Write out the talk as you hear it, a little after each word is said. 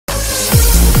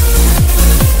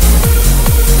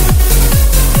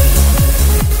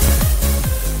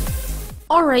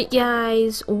Alright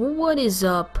guys, what is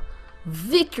up?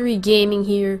 Victory Gaming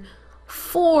here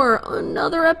for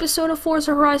another episode of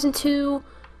Forza Horizon 2.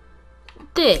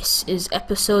 This is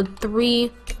episode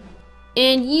 3,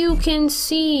 and you can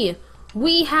see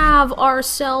we have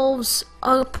ourselves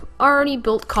a already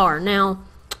built car. Now,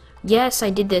 yes, I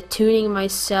did the tuning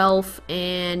myself,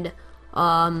 and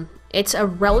it's a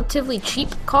relatively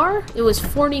cheap car. It was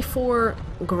 44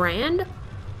 grand,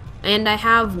 and I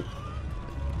have...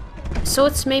 So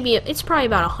it's probably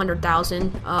about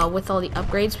 100,000 with all the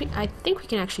upgrades. I think we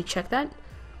can actually check that.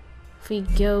 If we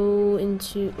go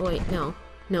into, wait, no,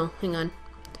 hang on.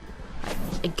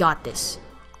 I got this.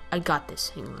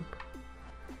 Hang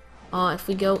on. If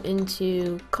we go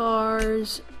into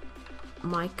cars,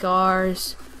 my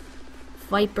cars,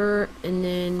 Viper, and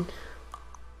then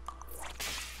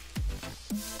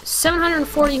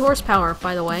 740 horsepower,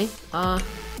 by the way.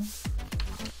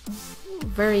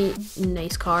 Very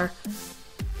nice car.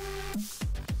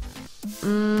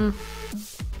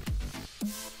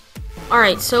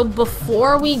 Alright, so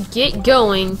before we get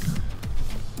going,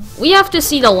 we have to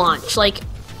see the launch. Like,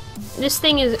 this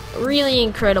thing is really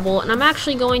incredible, and I'm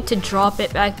actually going to drop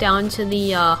it back down to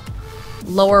the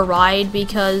lower ride,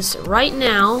 because right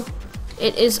now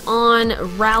it is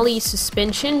on rally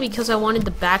suspension, because I wanted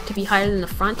the back to be higher than the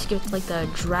front to give it like the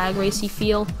drag racy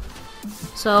feel.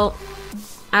 So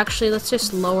actually, let's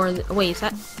just lower the... Wait,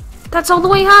 that's all the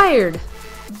way higher!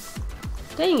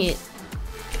 Dang it.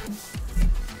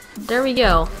 There we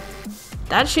go.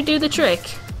 That should do the trick.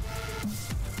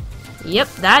 Yep,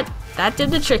 that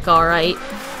did the trick alright.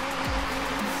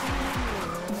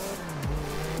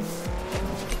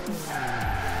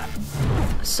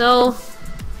 So,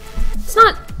 it's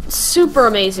not super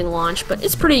amazing launch, but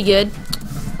it's pretty good.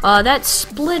 That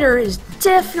splitter is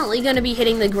definitely going to be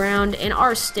hitting the ground, and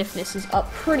our stiffness is up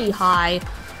pretty high,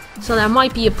 so that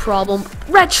might be a problem.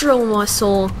 Retro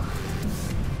Muscle,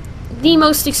 the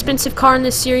most expensive car in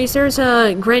this series. There's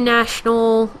a Grand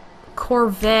National,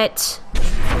 Corvette,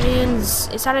 is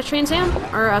that a Trans Am?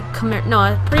 Or a Camaro? No,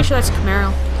 I'm pretty sure that's a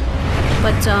Camaro.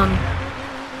 But,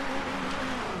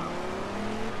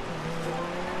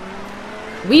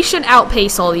 we should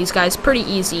outpace all these guys pretty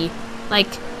easy. Like,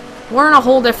 we're in a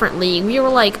whole different league. We were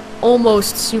like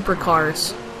almost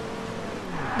supercars.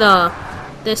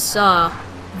 This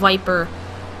Viper.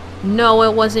 No,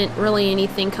 it wasn't really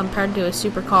anything compared to a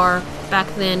supercar back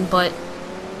then, but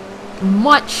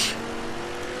much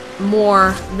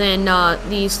more than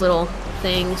these little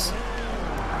things.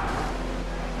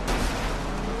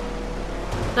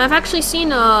 Now, I've actually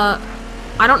seen I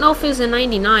don't know if it was a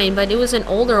 99, but it was an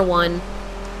older one,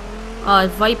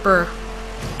 Viper,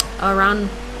 around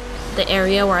the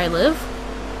area where I live.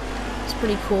 It's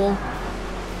pretty cool.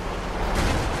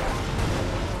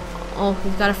 Oh,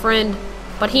 we've got a friend,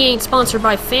 but he ain't sponsored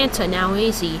by Fanta now,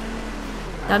 is he?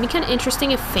 That'd be kind of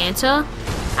interesting if Fanta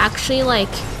actually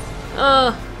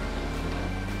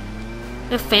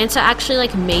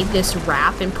made this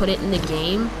rap and put it in the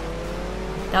game.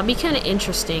 That'd be kind of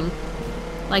interesting,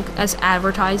 like as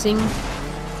advertising.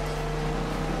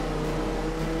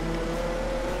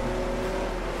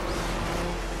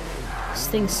 This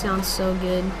thing sounds so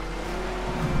good.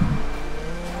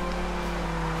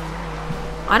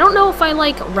 I don't know if I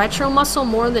like Retro Muscle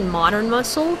more than Modern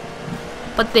Muscle,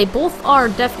 but they both are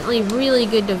definitely really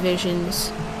good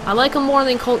divisions. I like them more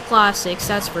than Cult Classics,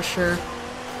 that's for sure.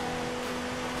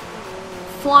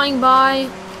 Flying by.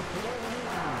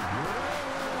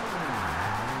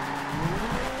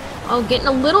 Oh, getting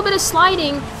a little bit of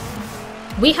sliding.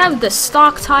 We have the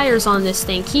stock tires on this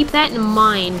thing, keep that in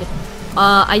mind.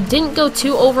 I didn't go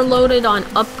too overloaded on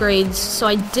upgrades, so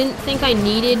I didn't think I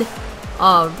needed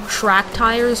track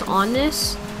tires on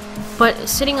this. But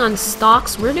sitting on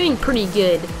stocks, we're doing pretty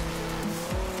good.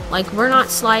 Like, we're not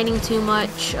sliding too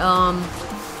much,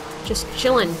 just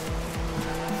chilling.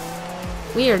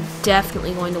 We are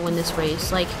definitely going to win this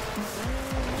race. Like,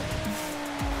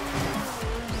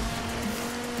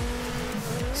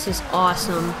 this is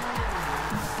awesome.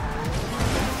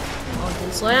 Oh,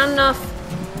 didn't slow down enough.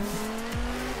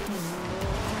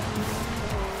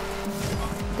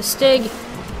 The Stig.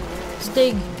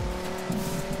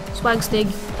 Swag Stig.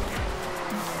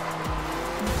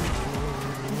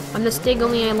 I'm the Stig,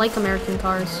 only I like American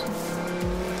cars.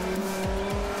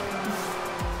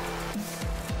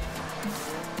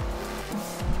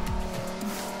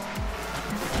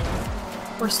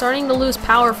 We're starting to lose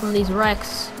power from these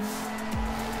wrecks.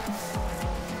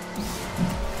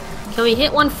 Can we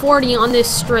hit 140 on this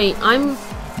straight?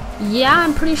 Yeah,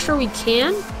 I'm pretty sure we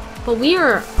can. But we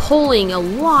are pulling a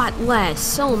lot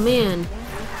less. Oh man,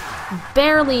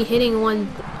 barely hitting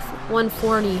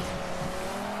 140.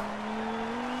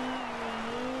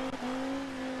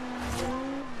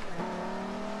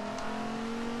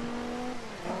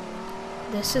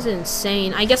 This is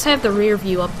insane. I guess I have the rear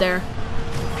view up there.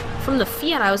 From the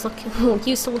Fiat, I was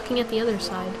used to looking at the other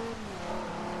side.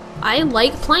 I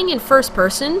like playing in first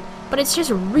person, but it's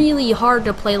just really hard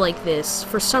to play like this.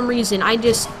 For some reason, I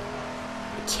just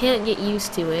can't get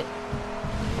used to it.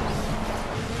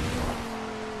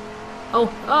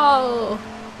 Oh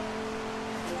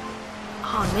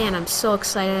man, I'm so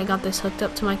excited I got this hooked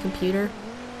up to my computer.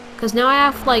 Because now I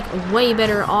have, like, way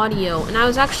better audio. And I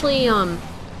was actually,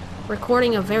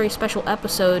 recording a very special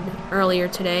episode earlier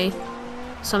today.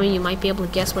 Some of you might be able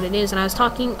to guess what it is. And I was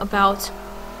talking about,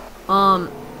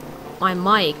 my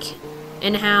mic.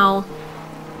 And how,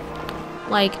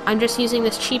 like, I'm just using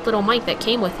this cheap little mic that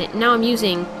came with it. Now I'm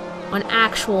using an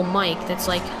actual mic that's,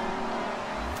 like,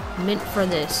 meant for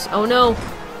this. Oh no!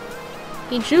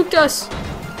 He juked us!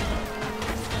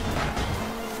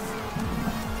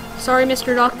 Sorry,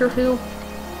 Mr. Doctor Who.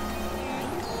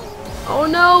 Oh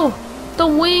no! The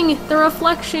wing! The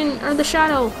reflection! Or the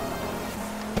shadow!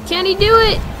 Can he do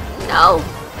it? No!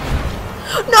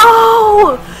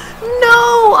 No!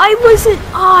 No! I wasn't...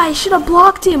 I should have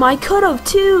blocked him! I could have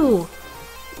too!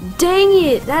 Dang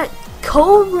it! That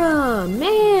Cobra!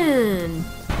 Man!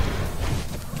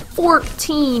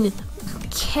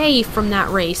 14K from that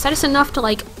race. That is enough to,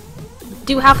 like,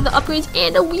 do half of the upgrades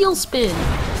and a wheel spin.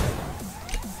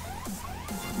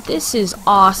 This is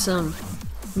awesome.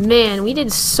 Man, we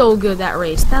did so good that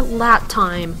race. That lap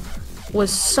time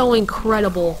was so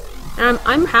incredible. And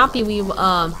I'm happy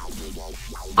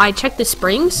I checked the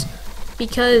springs,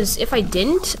 because if I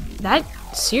didn't, that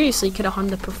seriously could have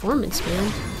harmed the performance,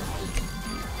 man.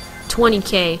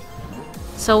 20K.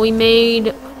 So we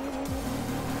made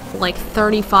like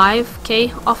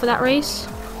 35K off of that race.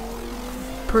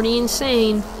 Pretty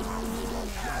insane.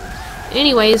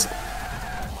 Anyways,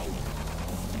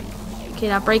 okay,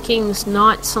 that braking's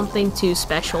not something too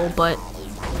special, but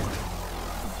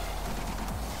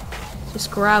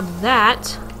just grab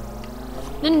that,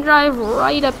 then drive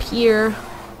right up here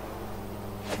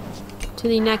to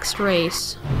the next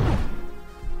race.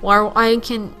 Or I'm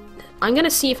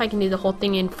gonna see if I can do the whole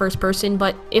thing in first person,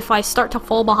 but if I start to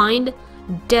fall behind,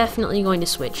 definitely going to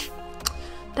switch.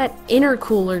 That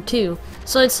intercooler too.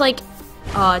 So it's like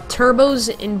turbos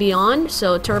and beyond.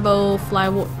 So turbo,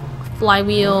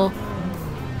 flywheel,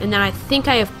 and then I think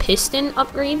I have piston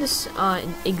upgrades,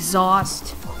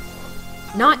 exhaust.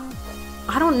 I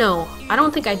don't know. I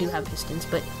don't think I do have pistons,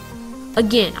 but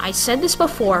again, I said this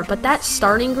before, but that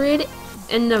starting grid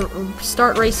and the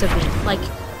start race event, like,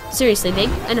 seriously,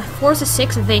 in Forza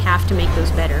 6, they have to make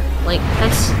those better. Like,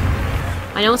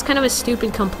 I know it's kind of a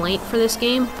stupid complaint for this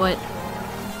game, but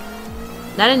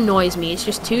that annoys me. It's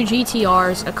just 2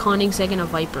 GTRs, a Koenigsegg, and a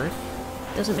Viper.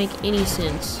 Doesn't make any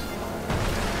sense.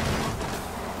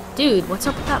 Dude, what's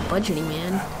up with that budgeting,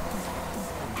 man?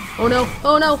 Oh no,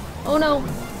 oh no, oh no!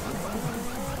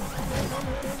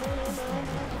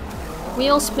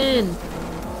 Wheel spin!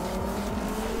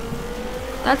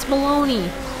 That's baloney!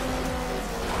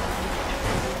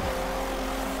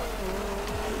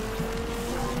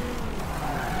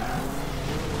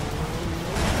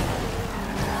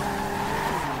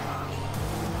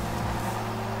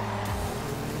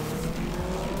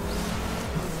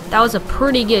 That was a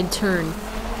pretty good turn.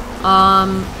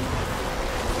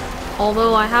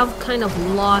 Although I have kind of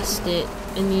lost it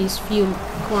in these few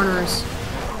corners.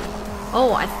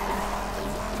 Oh,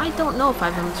 I don't know if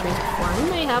I've done this race before. I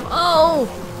may have. Oh!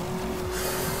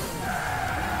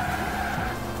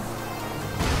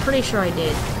 Pretty sure I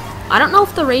did. I don't know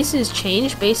if the races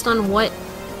change based on what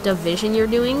division you're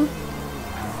doing.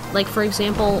 Like, for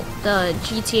example, the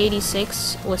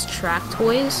GT86 was track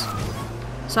toys.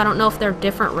 So I don't know if they're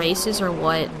different races or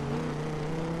what.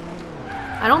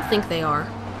 I don't think they are.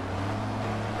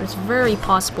 It's very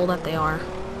possible that they are.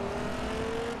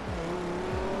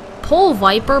 Pull,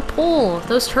 Viper, pull!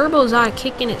 Those turbos ought to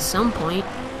kick in at some point.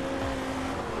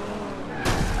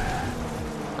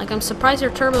 Like, I'm surprised their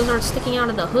turbos aren't sticking out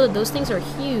of the hood. Those things are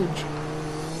huge.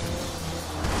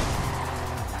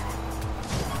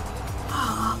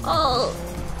 Oh!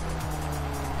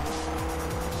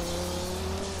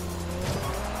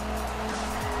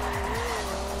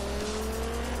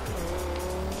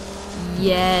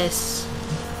 Yes.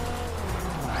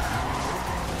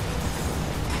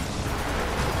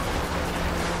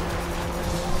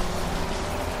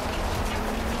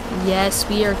 Yes,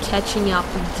 we are catching up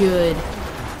good.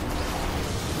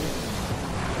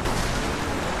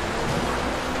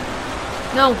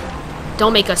 No,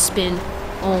 don't make us spin.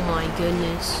 Oh my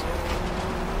goodness.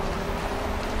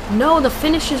 No, the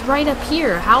finish is right up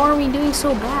here. How are we doing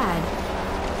so bad?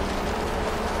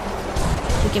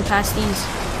 We can pass these.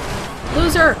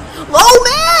 Loser! Oh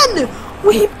man!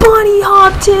 We bunny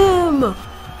hopped him!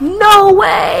 No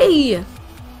way!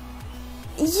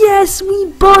 Yes,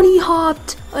 we bunny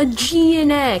hopped a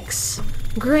GNX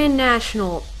Grand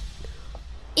National.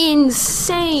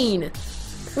 Insane!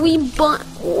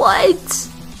 What?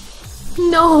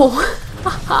 No!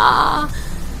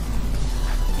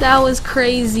 That was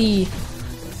crazy.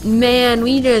 Man,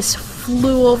 we just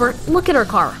flew over. Look at our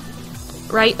car.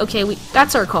 Right? Okay,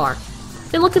 that's our car.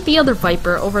 Then look at the other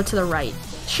Viper over to the right.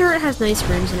 Sure, it has nice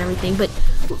rims and everything, but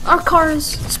our car is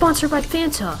sponsored by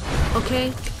Fanta.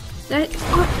 Okay?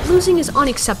 Losing is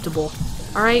unacceptable.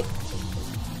 Alright?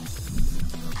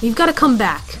 We've got to come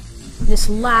back. This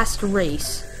last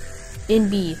race and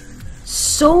be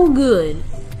so good.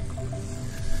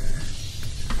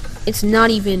 It's not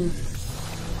even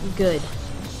good.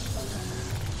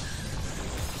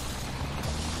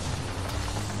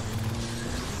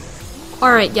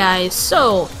 Alright guys,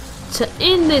 so to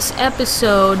end this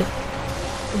episode,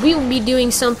 we will be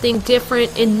doing something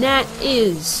different, and that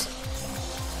is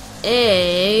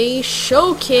a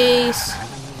showcase.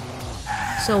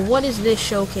 So what is this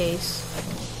showcase?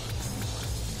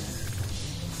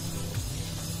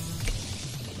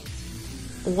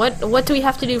 What do we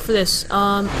have to do for this?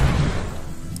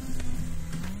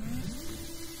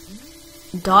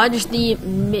 Dodge the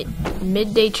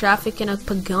midday traffic in a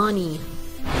Pagani.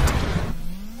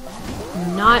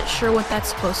 Not sure what that's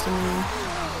supposed to mean.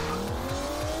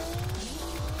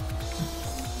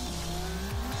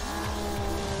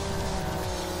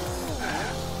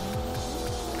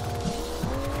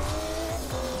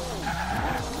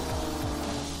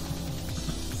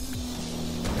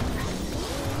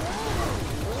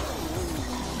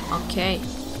 Okay,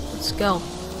 let's go.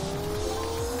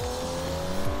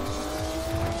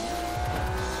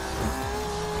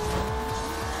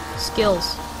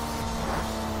 Skills.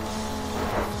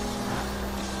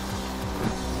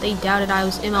 They doubted I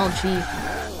was MLG.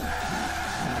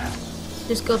 Let's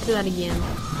just go through that again.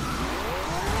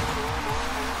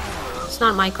 It's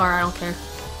not my car, I don't care.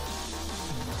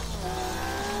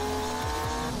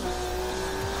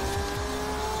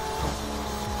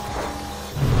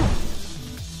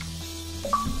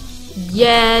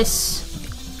 Yes!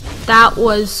 That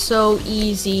was so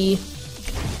easy.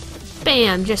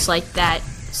 Bam, just like that.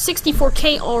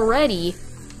 64K already.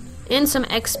 And some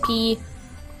XP.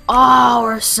 Oh,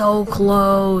 we're so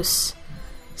close.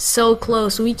 So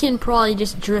close. We can probably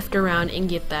just drift around and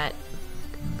get that.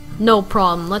 No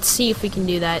problem. Let's see if we can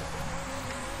do that.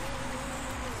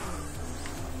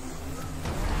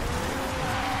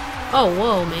 Oh,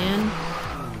 whoa, man.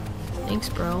 Thanks,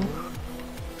 bro.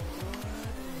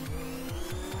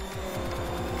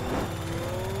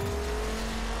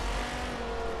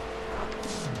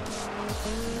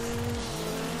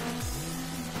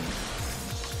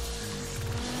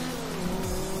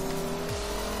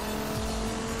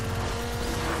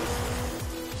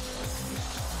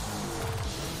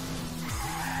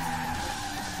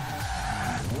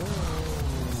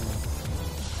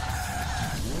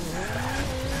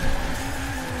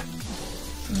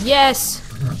 Yes!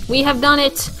 We have done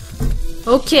it!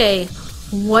 Okay,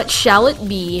 what shall it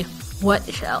be?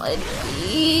 What shall it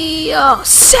be? Oh,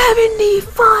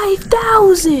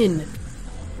 75,000!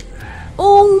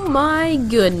 Oh my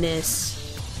goodness.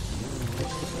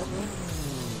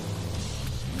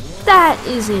 That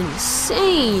is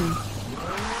insane!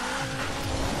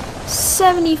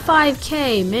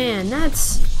 75K, man,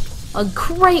 that's a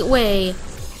great way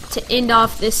to end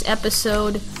off this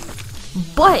episode.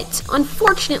 But,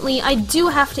 unfortunately, I do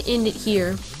have to end it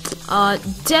here.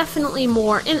 Definitely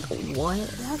more. And what?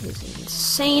 That is an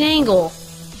insane angle.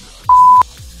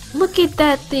 Look at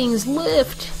that thing's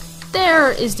lift. There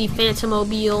is the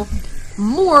Phantomobile.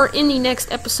 More in the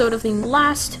next episode of the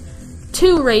last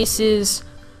 2 races.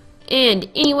 And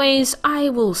anyways, I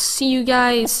will see you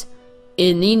guys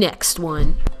in the next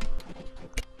one.